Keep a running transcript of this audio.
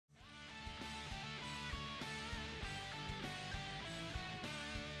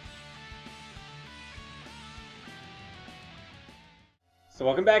So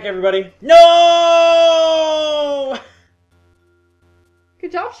welcome back, everybody. No!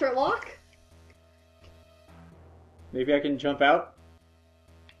 Good job, Sherlock. Maybe I can jump out?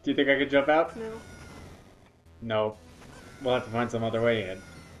 Do you think I could jump out? No. No. We'll have to find some other way in.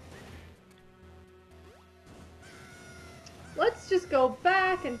 Let's just go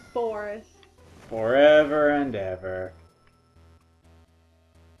back and forth. Forever and ever.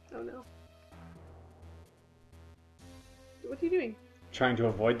 Oh no. What are you doing? Trying to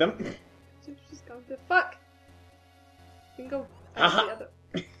avoid them? Just go the fuck. You can go Aha. the other.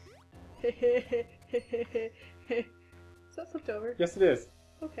 Is that flipped over? Yes, it is.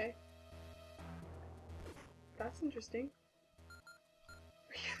 Okay. That's interesting.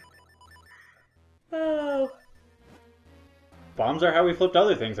 Oh. Bombs are how we flipped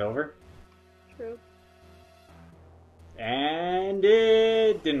other things over. True. And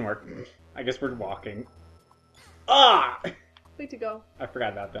it didn't work. I guess we're walking. Ah! Way to go. I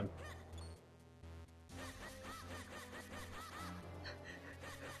forgot about them.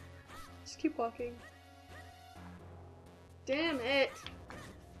 Just keep walking. Damn it.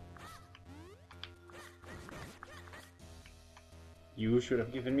 You should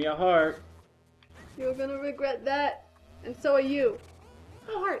have given me a heart. You're gonna regret that. And so are you.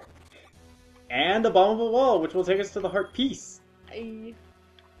 Oh, heart. And a bombable wall, which will take us to the heart piece. Aye.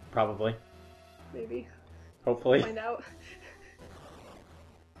 Probably. Maybe. Hopefully. Find out.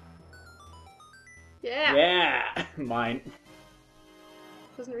 Yeah. Yeah! Mine.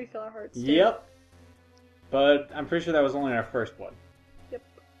 Doesn't refill our hearts. Yep. But I'm pretty sure that was only our first one. Yep.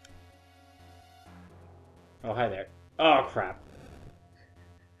 Oh, hi there. Oh, crap.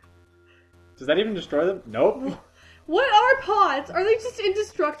 Does that even destroy them? Nope. What are pods? Are they just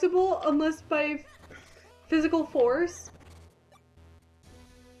indestructible unless by physical force?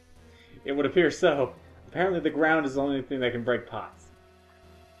 It would appear so. Apparently the ground is the only thing that can break pots.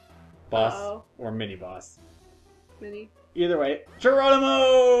 Boss Uh-oh. or mini-boss. Mini. Either way.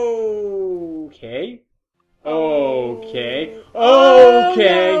 Geronimo! Okay. Okay. Okay. Oh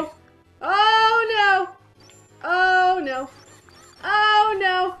no! Oh no! Oh no! Oh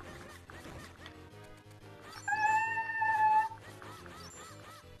no!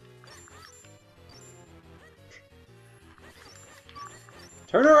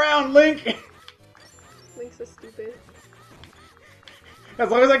 Turn around, Link! Link's so stupid. As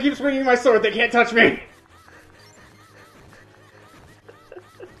long as I keep swinging my sword, they can't touch me!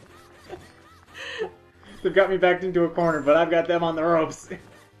 They've got me backed into a corner, but I've got them on the ropes.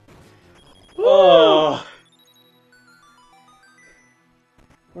 Woo! Oh!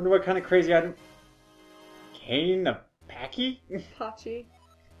 Wonder what kind of crazy item... Cane of Packy? Pachi.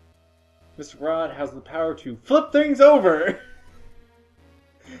 This rod has the power to flip things over!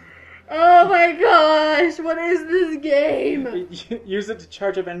 Oh my gosh! What is this game? Use it to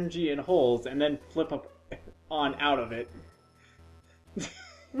charge up energy in holes, and then flip up on out of it.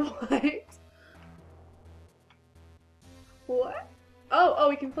 What? What? Oh,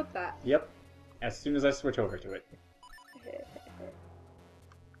 we can flip that. Yep. As soon as I switch over to it.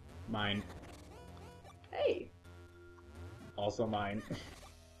 Mine. Hey. Also mine.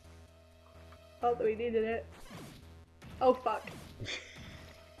 Oh, we needed it. Oh fuck.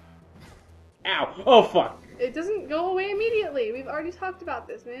 Ow! Oh fuck! It doesn't go away immediately. We've already talked about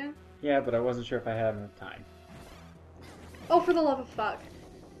this, man. Yeah, but I wasn't sure if I had enough time. Oh, for the love of fuck.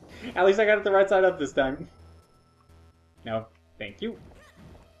 At least I got it the right side up this time. No, thank you.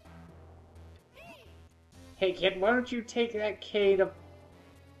 Hey kid, why don't you take that cane of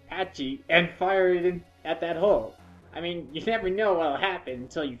Patchy and fire it in at that hole? I mean, you never know what'll happen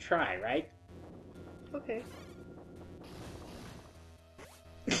until you try, right? Okay.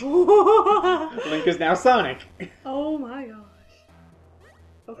 Link is now Sonic. Oh my gosh.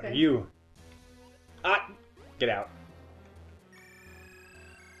 What Okay. are you? Ah! Get out.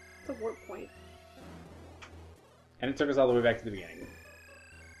 It's a warp point. And it took us all the way back to the beginning.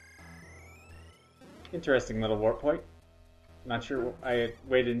 Interesting little warp point. Not sure I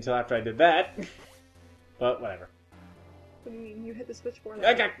waited until after I did that. But whatever. What do you mean? You hit the switchboard.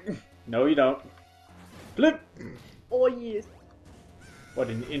 No, you don't. Flip! Oh yes. What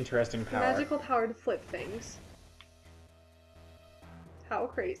an interesting power. Magical power to flip things. How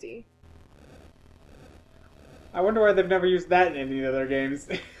crazy. I wonder why they've never used that in any other games.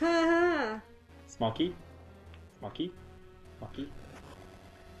 Haha. Smoky? Smoky? Smoky?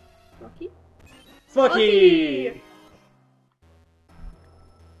 Lucky? Smoky!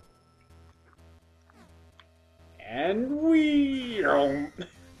 And we...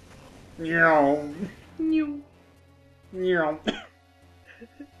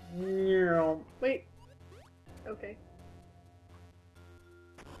 New. Wait. Okay.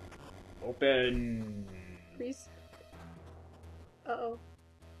 Open. Freeze. Uh-oh.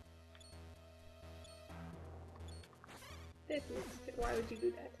 Why would you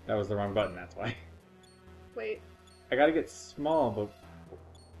do that? That was the wrong button, that's why. Wait. I gotta get small, but...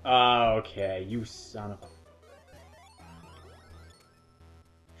 Oh, okay, you son of a...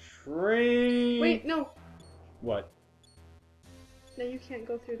 Shrink! Wait, no! What? No, you can't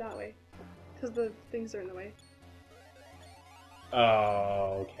go through that way. Because the things are in the way.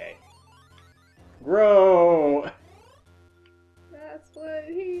 Oh, okay. Grow! That's what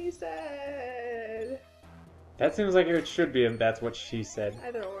he said. That seems like it should be, and that's what she said.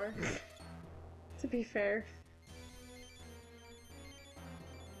 Either or. To be fair.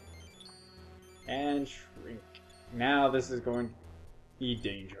 And shrink. Now this is going to be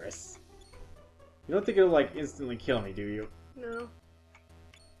dangerous. You don't think it'll, like, instantly kill me, do you? No.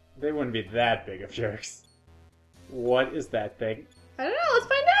 They wouldn't be that big of jerks. What is that thing? I don't know, let's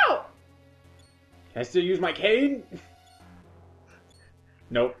find out! Can I still use my cane?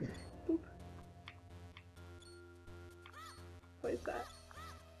 Nope. Boop. What is that?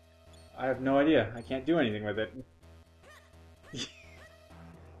 I have no idea. I can't do anything with it.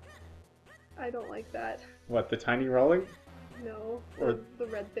 I don't like that. What, the tiny rolling? No. Or- the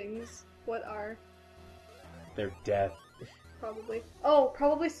red things. What are? They're death. Probably. Oh,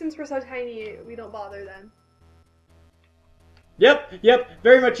 probably since we're so tiny, we don't bother then. Yep,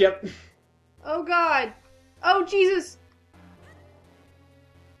 very much yep. Oh god! Oh Jesus!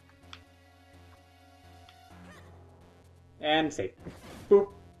 And safe. Boop.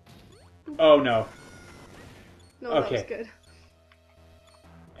 Oh no. No, Okay. that was good.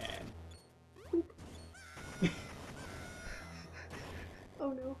 And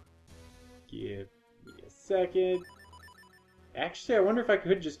Oh no. give me a second. Actually, I wonder if I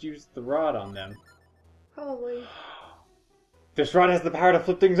could just use the rod on them. Probably. This rod has the power to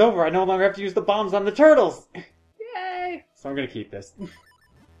flip things over. I no longer have to use the bombs on the turtles. Yay! So I'm gonna keep this.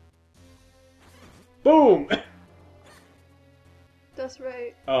 Boom! That's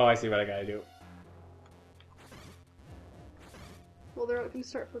right. Oh, I see what I gotta do. Well, they're gonna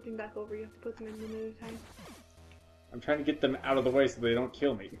start flipping back over. You have to put them in one at a time. I'm trying to get them out of the way so they don't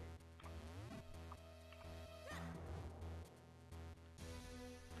kill me.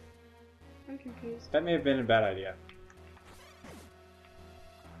 I'm confused. That may have been a bad idea.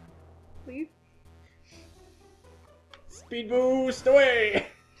 Leave? Speed boost away!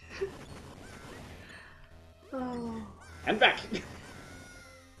 Oh. And back!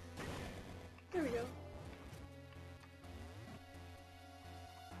 There we go.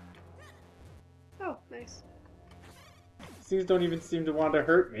 Oh, nice. These don't even seem to want to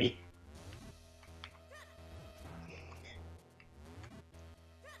hurt me.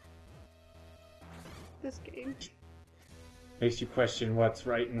 This game. Makes you question what's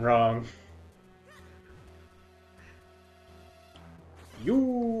right and wrong.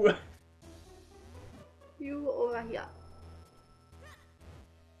 You! You over here.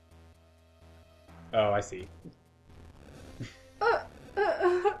 Oh, I see.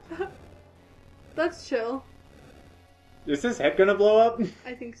 That's chill. Is his head gonna blow up?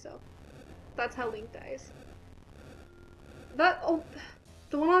 I think so. That's how Link dies. That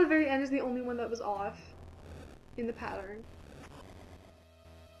the one on the very end is the only one that was off in the pattern.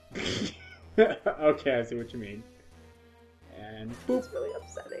 Okay, I see what you mean. And boop. It's really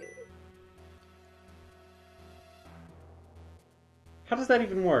upsetting. How does that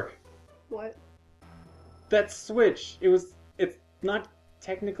even work? What? That switch, it's not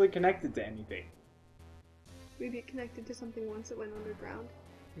technically connected to anything. Maybe it connected to something once it went underground.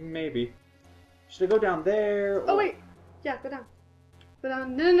 Maybe. Should I go down there? Oh wait! Yeah, go down. Go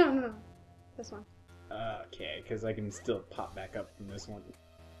down. No. This one. Okay, because I can still pop back up from this one.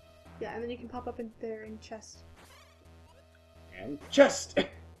 Yeah, and then you can pop up in there in chest. And chest!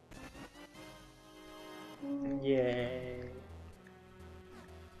 Yay.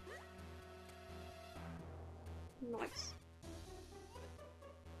 Nice.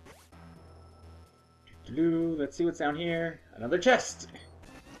 Let's see what's down here. Another chest!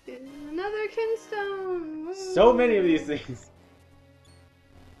 Another kinstone! Woo. So many of these things.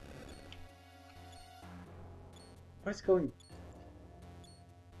 What's going...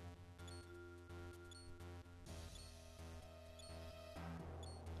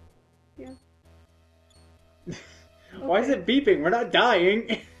 Yeah. Why is it beeping? We're not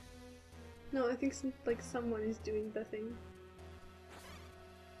dying! No, I think someone is doing the thing.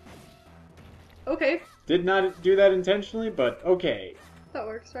 Okay. Did not do that intentionally, but okay. That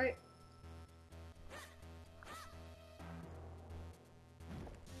works, right?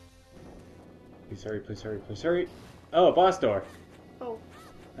 Please hurry, please hurry, please hurry. Oh, boss door. Oh.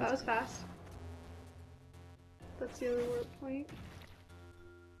 That was fast. That's the other warp point.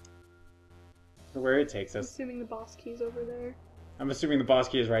 Where it takes I'm us. assuming the boss key's over there. I'm assuming the boss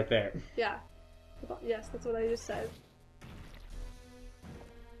key is right there. Yeah. Yes, that's what I just said.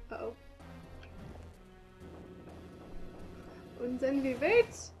 Uh-oh. Und then we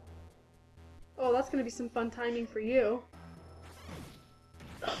wait. Oh, that's gonna be some fun timing for you.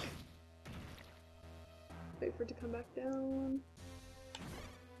 Wait for it to come back down.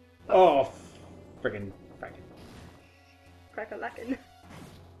 Oh, friggin' frackin'. Crack-a-lackin'.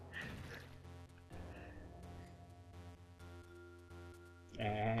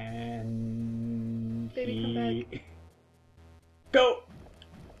 And Baby, come back. Go!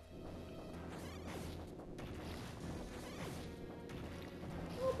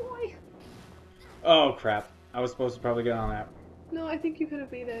 Oh boy. Oh crap. I was supposed to probably get on that. No, I think you could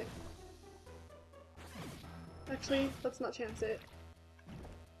have beat it. Actually, let's not chance it.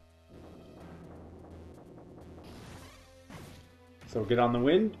 So get on the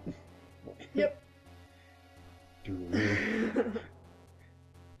wind. Yep.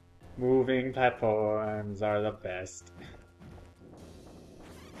 Moving platforms are the best.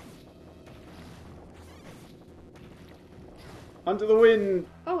 Onto the wind!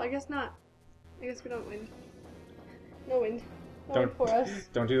 Oh, I guess not. I guess we don't win. No wind. No Don't wind for us.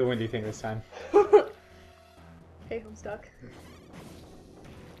 Don't do the windy thing this time. Okay, I'm stuck.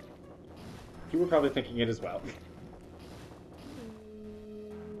 You were probably thinking it as well.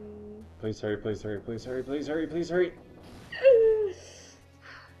 Mm. Please hurry, please hurry, please hurry, please hurry, please hurry.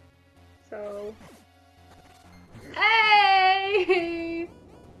 So. Hey!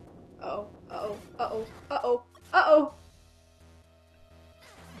 Uh-oh, uh-oh, uh-oh, uh-oh, uh-oh!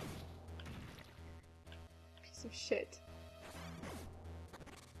 Piece of shit.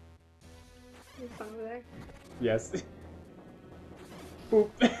 You fun over there? Yes. Boop.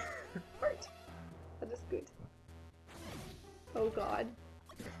 Fart. That is good. Oh god.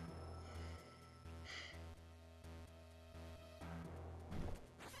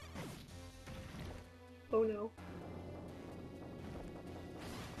 Oh no.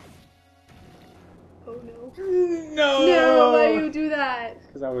 Oh no. No! No, why do you do that?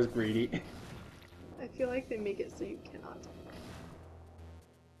 Because I was greedy. I feel like they make it so you cannot.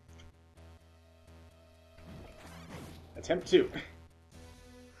 Attempt 2.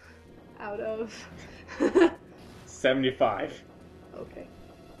 Out of. 75. Okay.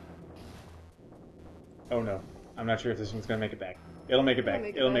 Oh no. I'm not sure if this one's gonna make it back. It'll make it back.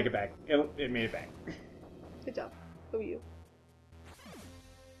 It'll make it back. It made it back. Good job. Go you.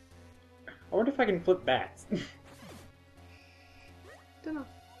 I wonder if I can flip bats. Don't know.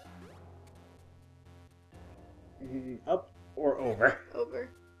 Up or over? Over.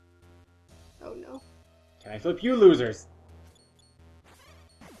 Oh no. Can I flip you losers?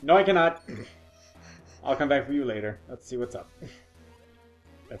 No, I cannot. I'll come back for you later. Let's see what's up.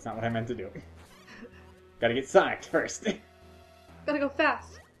 That's not what I meant to do. Gotta get Sonic first. Gotta go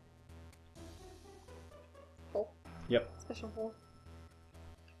fast. Hole. Yep. Special hole.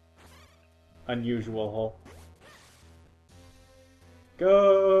 Unusual hole.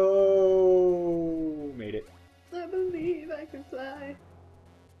 Go! Made it. I believe I can fly.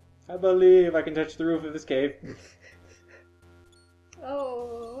 I believe I can touch the roof of this cave.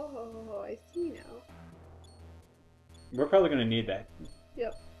 Oh, I see now. We're probably gonna need that.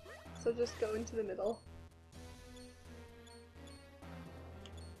 Yep. So just go into the middle.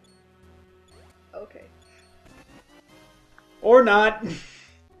 Okay. Or not!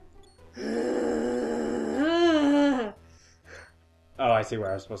 Oh, I see where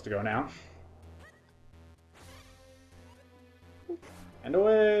I was supposed to go now. And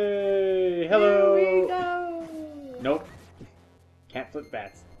away! Hello! Here we go! Nope. Can't flip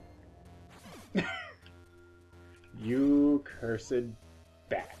bats. You cursed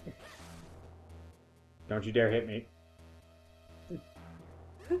bat. Don't you dare hit me.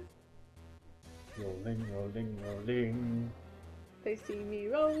 Rolling, rolling, rolling. They see me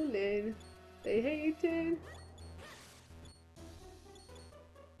rolling. They hate it.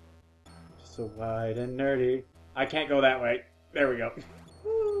 So wide and nerdy. I can't go that way. There we go.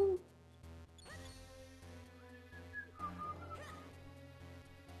 Woo.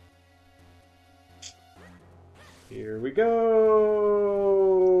 Here we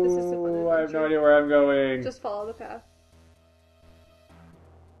go. This is a fun I have no adventure. idea where I'm going. Just follow the path.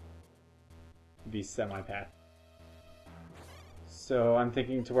 The semi-path. So I'm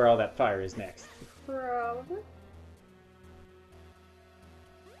thinking to where all that fire is next. Probably.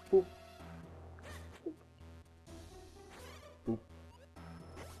 Boop. Boop.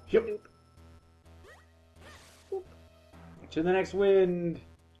 Yep. Doop. Boop. To the next wind.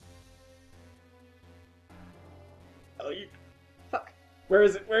 Where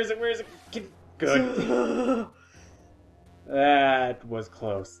is it? Where is it? Where is it? Good. That was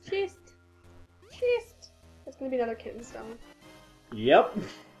close. Chest. That's gonna be another kitten stone. Yep.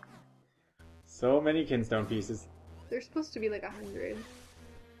 So many kinstone pieces. There's supposed to be like 100.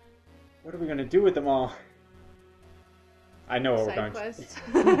 What are we gonna do with them all? I know what we're going Quest.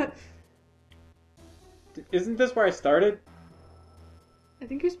 to. Isn't this where I started? I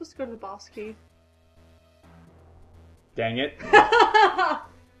think you're supposed to go to the boss key. Dang it.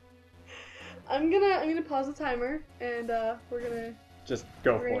 I'm gonna pause the timer and we're gonna Just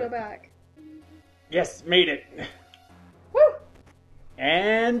go for go it. back. Yes, made it. Woo!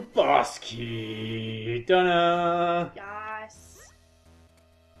 And boss key. Dunna. Yes.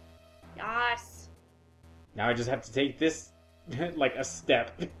 Yes. Now I just have to take this like a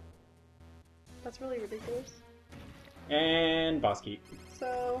step. That's really ridiculous. And boss key.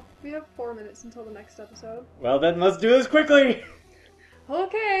 So we have 4 minutes until the next episode. Well then, let's do this quickly.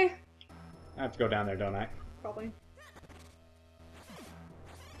 Okay. I have to go down there, don't I? Probably.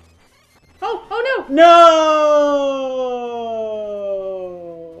 Oh no! No!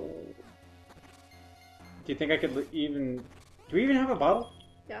 Do you think I could even... Do we even have a bottle?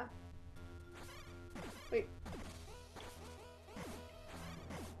 Yeah. Wait.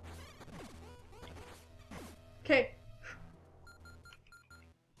 Okay.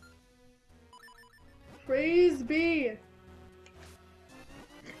 Praise be.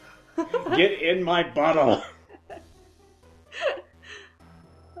 Get in my bottle!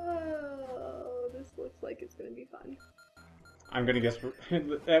 Oh, this looks like it's gonna be fun. I'm gonna guess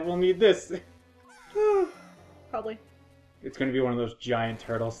that we'll need this. Probably. It's gonna be one of those giant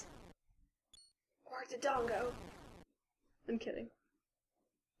turtles. Or it's a dongo. I'm kidding.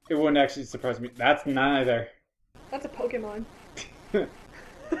 It wouldn't actually surprise me. That's neither. That's a Pokemon.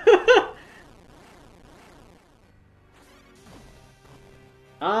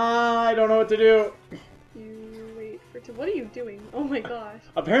 I don't know what to do. You wait for what are you doing? Oh my gosh.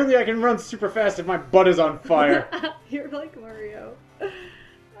 Apparently I can run super fast if my butt is on fire. You're like Mario.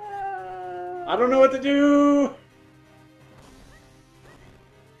 I don't know what to do.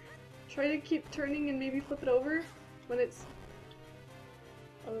 Try to keep turning and maybe flip it over when it's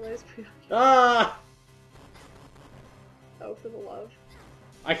otherwise preoccupied. Ah! Oh, for the love.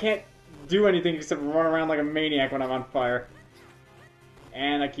 I can't do anything except run around like a maniac when I'm on fire.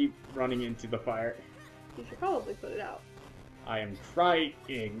 And I keep running into the fire. You should probably put it out. I am trying.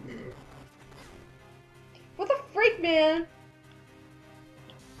 What the freak, man?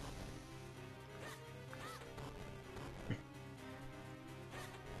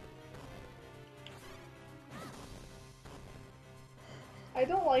 I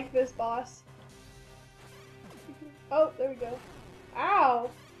don't like this boss. Oh, there we go.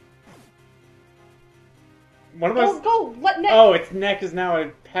 Ow! What am I? Go! Let neck! Oh, its neck is now a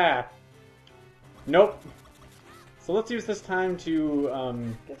path. Nope. So let's use this time to,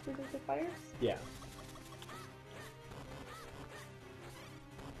 Guess we did the fires? yeah.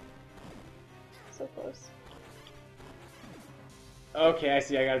 So close. Okay, I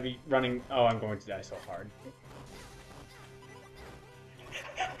see, I gotta be running. Oh, I'm going to die so hard.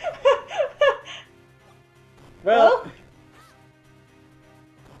 Well...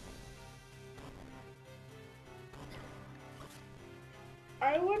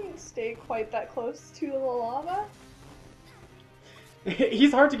 I wouldn't stay quite that close to the lava.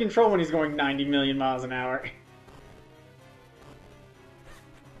 He's hard to control when he's going 90 million miles an hour.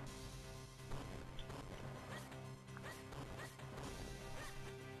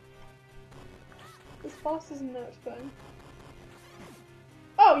 This boss is not fun.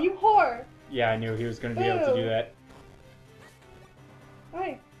 Oh, you whore! Yeah, I knew he was going to be able to do Ew. that.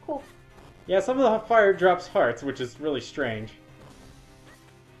 Alright, cool. Yeah, some of the fire drops hearts, which is really strange.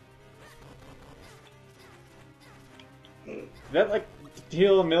 Did that, like,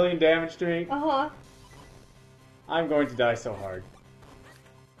 deal 1 million damage to me? Uh-huh. I'm going to die so hard.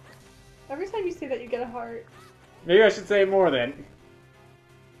 Every time you say that, you get a heart. Maybe I should say more then.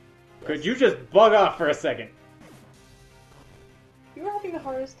 Could you just bug off for a second? You were having the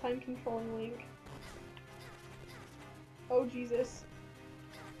hardest time controlling Link. Oh, Jesus.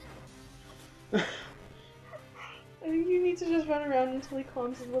 I think you need to just run around until he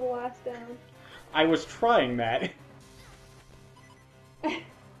calms his little ass down. I was trying that.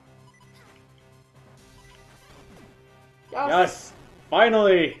 Yes!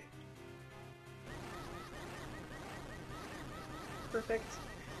 Finally! Perfect.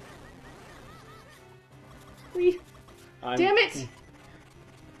 Whee! I'm... Damn it!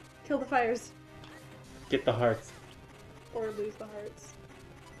 Kill the fires. Get the hearts. Or lose the hearts.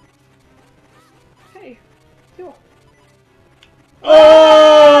 Hey. Cool. Oh!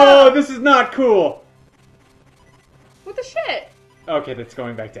 not cool! What the shit? Okay, that's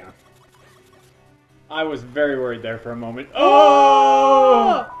going back down. I was very worried there for a moment.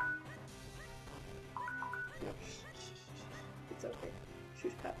 Oh! It's okay.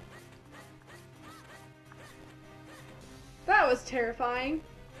 Shush, Pep. That was terrifying.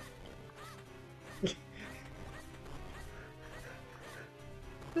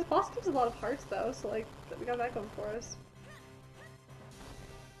 This boss gives a lot of hearts though, so like, we got that going for us.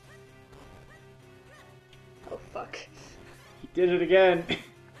 Oh fuck. He did it again. What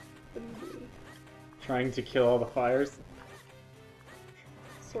are you doing? Trying to kill all the fires.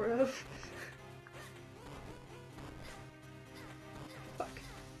 Sort of. Fuck.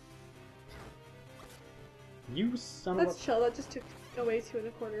 You son of a... That's chill, that just took away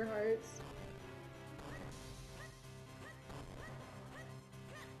 2 1/4 hearts.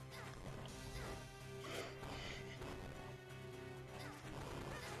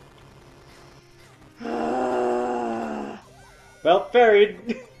 Well,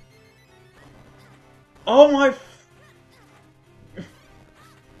 buried. Oh my...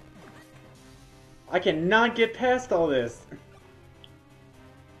 I cannot get past all this.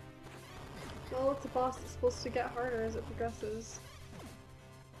 Well, it's a boss that's supposed to get harder as it progresses.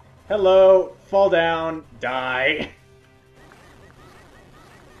 Hello, fall down, die.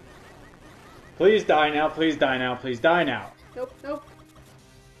 Please die now, please die now, please die now. Nope, nope.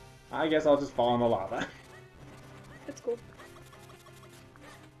 I guess I'll just fall in the lava. It's cool.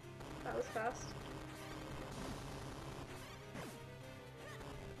 That was fast.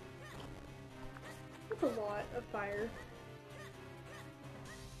 That's a lot of fire.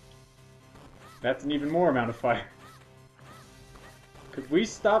 That's an even more amount of fire. Could we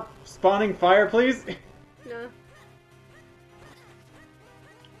stop spawning fire, please? Nah.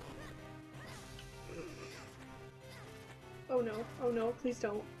 Oh no, please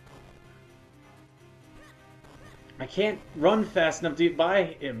don't. I can't run fast enough to get by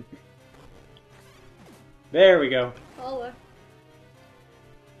him. There we go. Holla.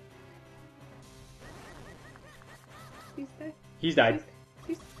 He's dead. He's died.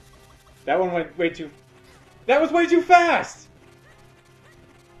 He's... That one went way too... That was way too fast!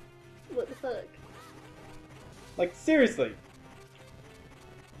 What the fuck? Like, seriously.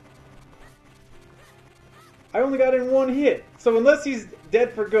 I only got in one hit, so unless he's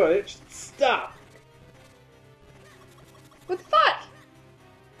dead for good, it should stop. What the fuck?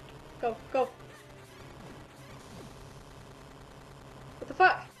 Go, go. What the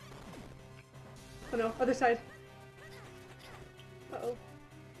fuck? Oh no, other side. Uh-oh.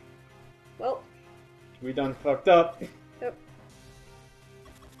 Well. We done fucked up. Yep.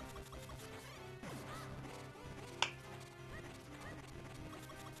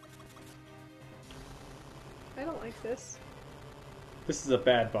 I don't like this. This is a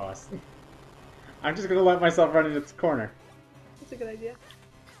bad boss. I'm just gonna let myself run into its corner. That's a good idea.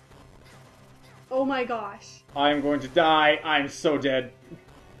 Oh my gosh. I'm going to die. I'm so dead.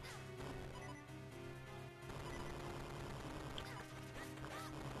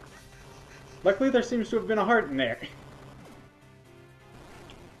 Luckily, there seems to have been a heart in there.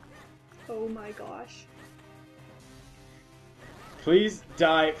 Oh my gosh. Please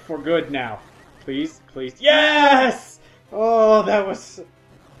die for good now. Please, please. Yes! Oh, that was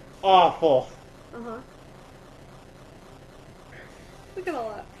awful. Uh-huh. Look at all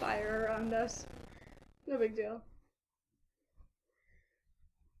that fire around us. No big deal.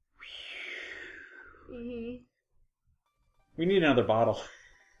 Mm-hmm. We need another bottle.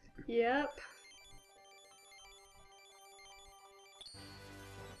 Yep.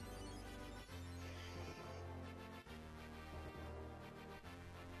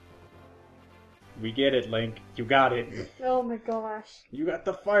 We get it, Link. You got it. Oh my gosh. You got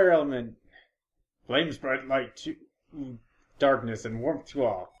the fire element. Flames spread light to darkness and warmth to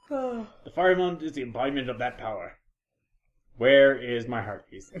all. The fire element is the embodiment of that power. Where is my heart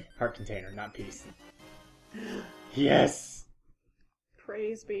piece? Heart container, not piece. Yes!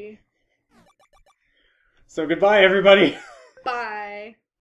 Praise be. So goodbye, everybody! Bye.